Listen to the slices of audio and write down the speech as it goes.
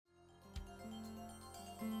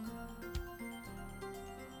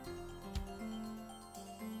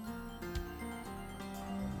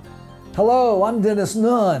Hello, I'm Dennis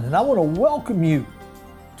Nunn, and I want to welcome you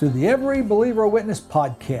to the Every Believer Witness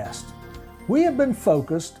podcast. We have been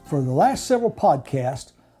focused for the last several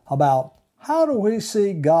podcasts about how do we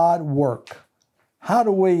see God work? How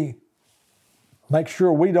do we make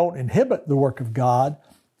sure we don't inhibit the work of God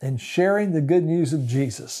in sharing the good news of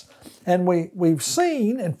Jesus? And we've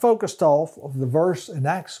seen and focused off of the verse in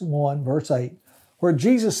Acts 1, verse 8, where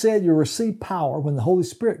Jesus said, you'll receive power when the Holy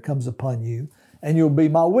Spirit comes upon you, and you'll be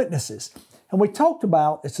my witnesses. And we talked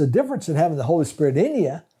about it's a difference in having the Holy Spirit in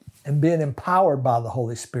you and being empowered by the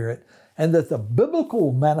Holy Spirit, and that the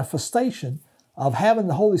biblical manifestation of having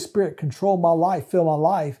the Holy Spirit control my life, fill my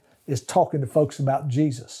life, is talking to folks about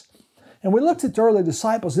Jesus. And we looked at the early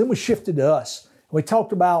disciples, then we shifted to us. We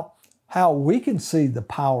talked about how we can see the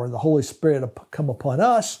power of the Holy Spirit come upon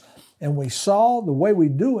us, and we saw the way we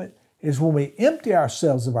do it is when we empty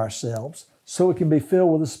ourselves of ourselves so we can be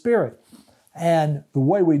filled with the Spirit. And the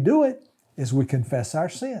way we do it is we confess our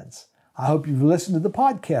sins. I hope you've listened to the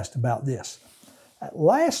podcast about this.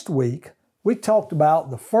 Last week, we talked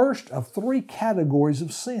about the first of three categories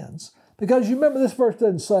of sins. Because you remember this verse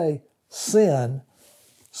doesn't say sin,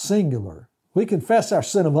 singular. We confess our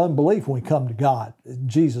sin of unbelief when we come to God.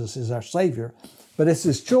 Jesus is our Savior. But as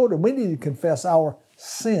His children, we need to confess our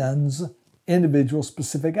sins, individual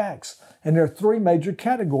specific acts. And there are three major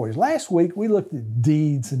categories. Last week, we looked at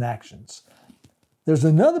deeds and actions. There's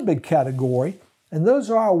another big category, and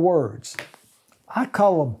those are our words. I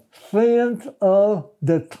call them sins of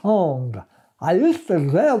the tongue. I used to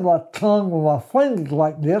grab my tongue with my fingers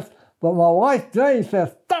like this, but my wife Jane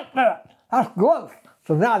says, stop that, that's gross.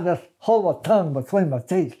 So now I just hold my tongue between my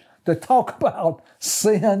teeth to talk about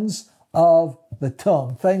sins of the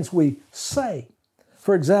tongue, things we say.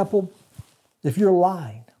 For example, if you're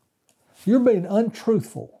lying, you're being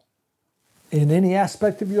untruthful in any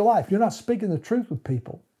aspect of your life. You're not speaking the truth with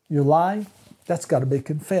people. You're lying, that's got to be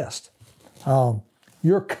confessed.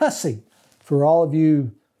 You're cussing. For all of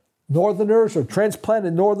you northerners or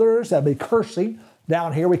transplanted northerners, that'd be cursing.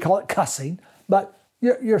 Down here we call it cussing. But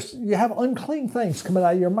you have unclean things coming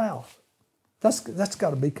out of your mouth. That's got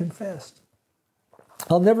to be confessed.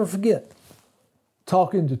 I'll never forget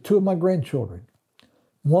talking to two of my grandchildren.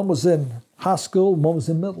 One was in high school, one was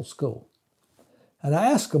in middle school. And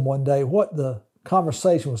I asked them one day what the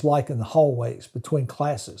conversation was like in the hallways between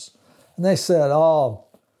classes. And they said, oh,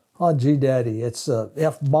 gee, Daddy, it's a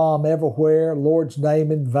F-bomb everywhere, Lord's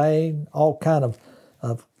name in vain, all kind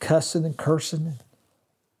of cussing and cursing.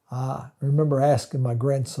 I remember asking my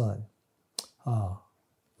grandson, do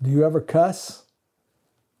you ever cuss?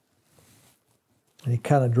 And he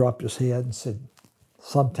kind of dropped his head and said,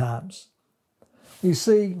 sometimes. You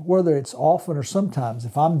see, whether it's often or sometimes,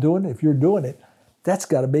 if I'm doing it, if you're doing it, that's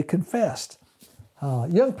got to be confessed.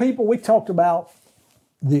 Young people, we talked about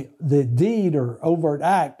the deed or overt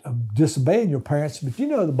act of disobeying your parents, but you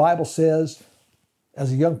know the Bible says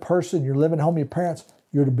as a young person, you're living home with your parents,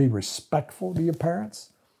 you're to be respectful to your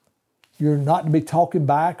parents. You're not to be talking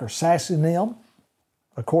back or sassing them,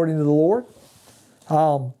 according to the Lord.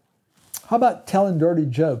 How about telling dirty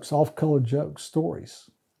jokes, off-color jokes,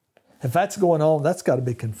 stories? If that's going on, that's got to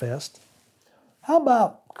be confessed. How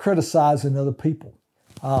about criticizing other people?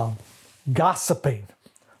 Gossiping.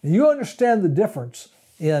 You understand the difference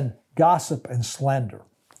in gossip and slander.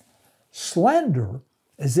 Slander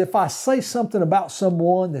is if I say something about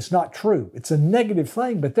someone that's not true. It's a negative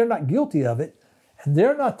thing, but they're not guilty of it, and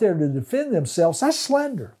they're not there to defend themselves. That's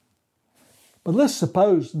slander. But let's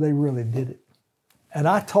suppose they really did it. And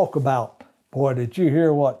I talk about, boy, did you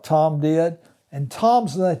hear what Tom did? And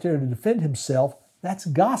Tom's not there to defend himself. That's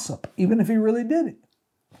gossip, even if he really did it.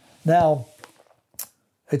 Now,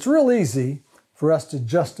 it's real easy for us to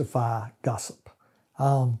justify gossip.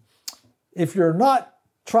 If you're not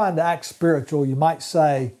trying to act spiritual, you might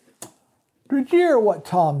say, did you hear what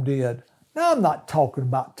Tom did? Now, I'm not talking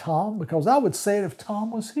about Tom because I would say it if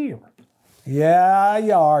Tom was here. Yeah,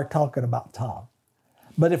 you are talking about Tom.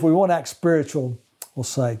 But if we want to act spiritual, we'll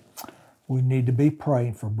say, we need to be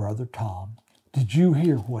praying for Brother Tom. Did you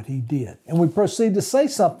hear what he did? And we proceed to say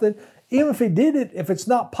something. Even if he did it, if it's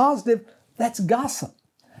not positive, that's gossip.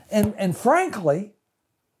 And frankly,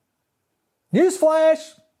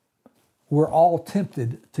 newsflash, we're all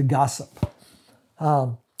tempted to gossip.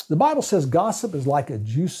 The Bible says gossip is like a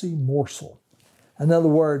juicy morsel. In other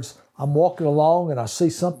words, I'm walking along and I see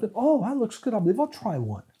something. Oh, that looks good. I believe I'll try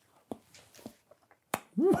one.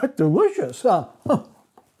 That's delicious. It's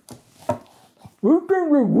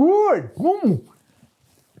good.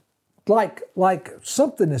 Like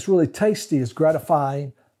something that's really tasty is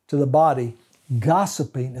gratifying to the body,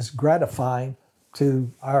 gossiping is gratifying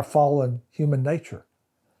to our fallen human nature.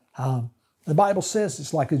 The Bible says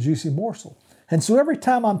it's like a juicy morsel. And so every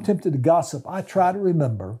time I'm tempted to gossip, I try to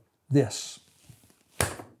remember this.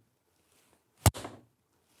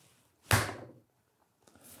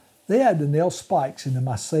 They had to nail spikes into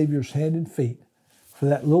my Savior's hand and feet for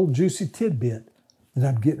that little juicy tidbit that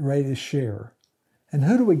I'm getting ready to share. And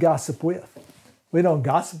who do we gossip with? We don't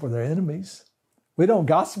gossip with our enemies. We don't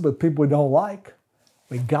gossip with people we don't like.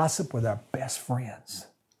 We gossip with our best friends.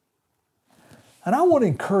 And I want to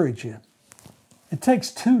encourage you. It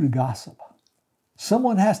takes two to gossip.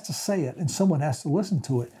 Someone has to say it and someone has to listen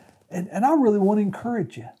to it. And I really want to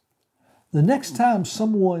encourage you. The next time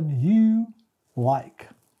someone you like,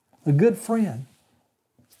 a good friend,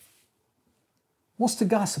 wants to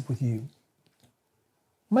gossip with you,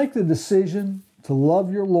 make the decision to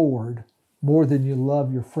love your Lord more than you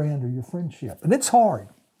love your friend or your friendship. And it's hard.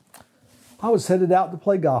 I was headed out to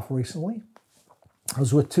play golf recently. I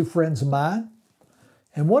was with two friends of mine,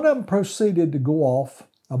 and one of them proceeded to go off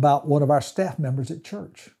about one of our staff members at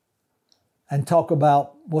church and talk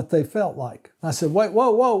about what they felt like. I said, wait,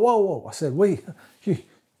 whoa. I said, we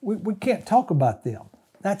can't talk about them.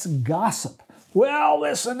 That's gossip. Well,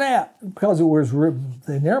 this and that. Because it was,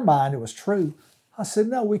 in their mind, it was true. I said,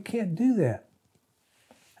 no, we can't do that.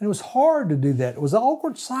 And it was hard to do that. It was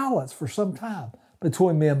awkward silence for some time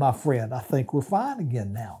between me and my friend. I think we're fine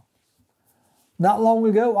again now. Not long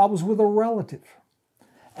ago, I was with a relative.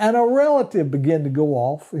 And a relative began to go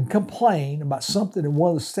off and complain about something that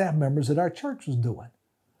one of the staff members at our church was doing.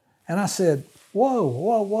 And I said,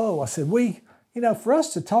 whoa. I said, for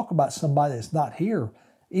us to talk about somebody that's not here,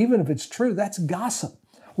 even if it's true, that's gossip.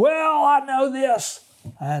 Well, I know this.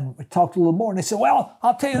 And we talked a little more. And they said, well,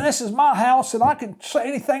 I'll tell you, this is my house and I can say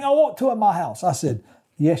anything I want to in my house. I said,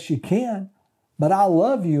 yes, you can. But I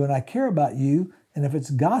love you and I care about you. And if it's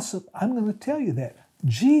gossip, I'm going to tell you that.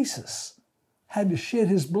 Jesus had to shed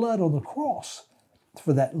his blood on the cross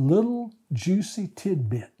for that little juicy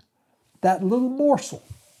tidbit, that little morsel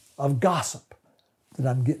of gossip that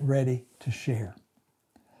I'm getting ready to share.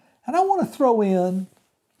 And I want to throw in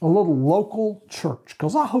a little local church,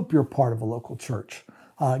 because I hope you're a part of a local church.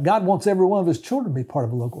 God wants every one of his children to be part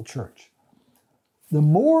of a local church. The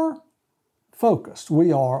more focused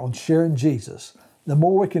we are on sharing Jesus, the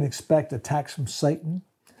more we can expect attacks from Satan,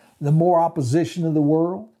 the more opposition of the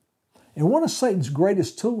world. And one of Satan's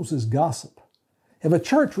greatest tools is gossip. If a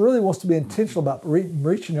church really wants to be intentional about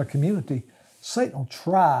reaching their community, Satan will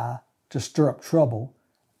try to stir up trouble,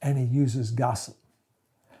 and he uses gossip.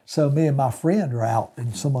 So me and my friend are out,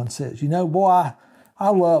 and someone says, boy, I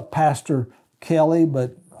love Pastor Kelly,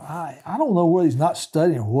 but I don't know whether he's not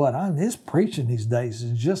studying or what. His preaching these days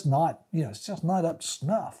is just not, it's just not up to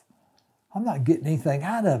snuff. I'm not getting anything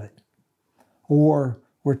out of it. Or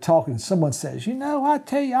we're talking, someone says, I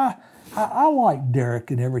tell you, I like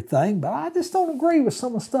Derek and everything, but I just don't agree with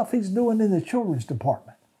some of the stuff he's doing in the children's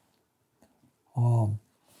department. Or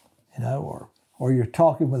you're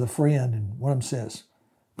talking with a friend and one of them says,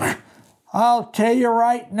 I'll tell you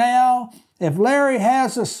right now, if Larry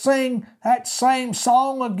has us sing that same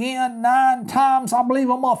song again 9 times, I believe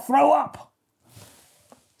I'm going to throw up.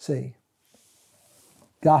 See,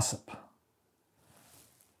 gossip.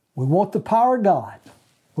 We want the power of God.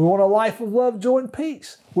 We want a life of love, joy, and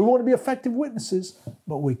peace. We want to be effective witnesses,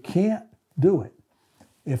 but we can't do it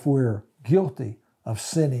if we're guilty of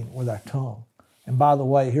sinning with our tongue. And by the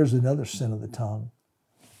way, here's another sin of the tongue.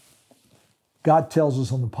 God tells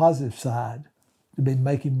us on the positive side to be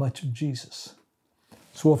making much of Jesus.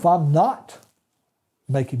 So if I'm not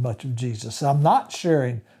making much of Jesus, I'm not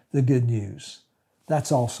sharing the good news,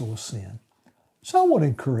 that's also a sin. So I want to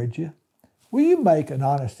encourage you. Will you make an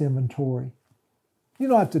honest inventory? You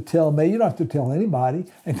don't have to tell me. You don't have to tell anybody.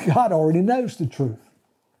 And God already knows the truth.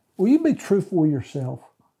 Will you be truthful with yourself?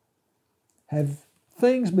 Have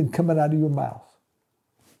things been coming out of your mouth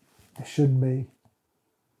that shouldn't be?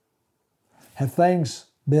 Have things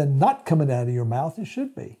been not coming out of your mouth that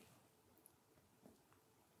should be?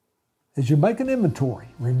 As you make an inventory,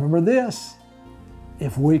 remember this.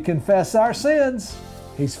 If we confess our sins,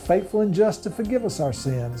 he's faithful and just to forgive us our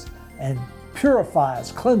sins and purify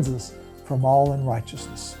us, cleanse us from all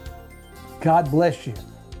unrighteousness. God bless you.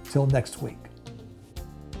 Till next week.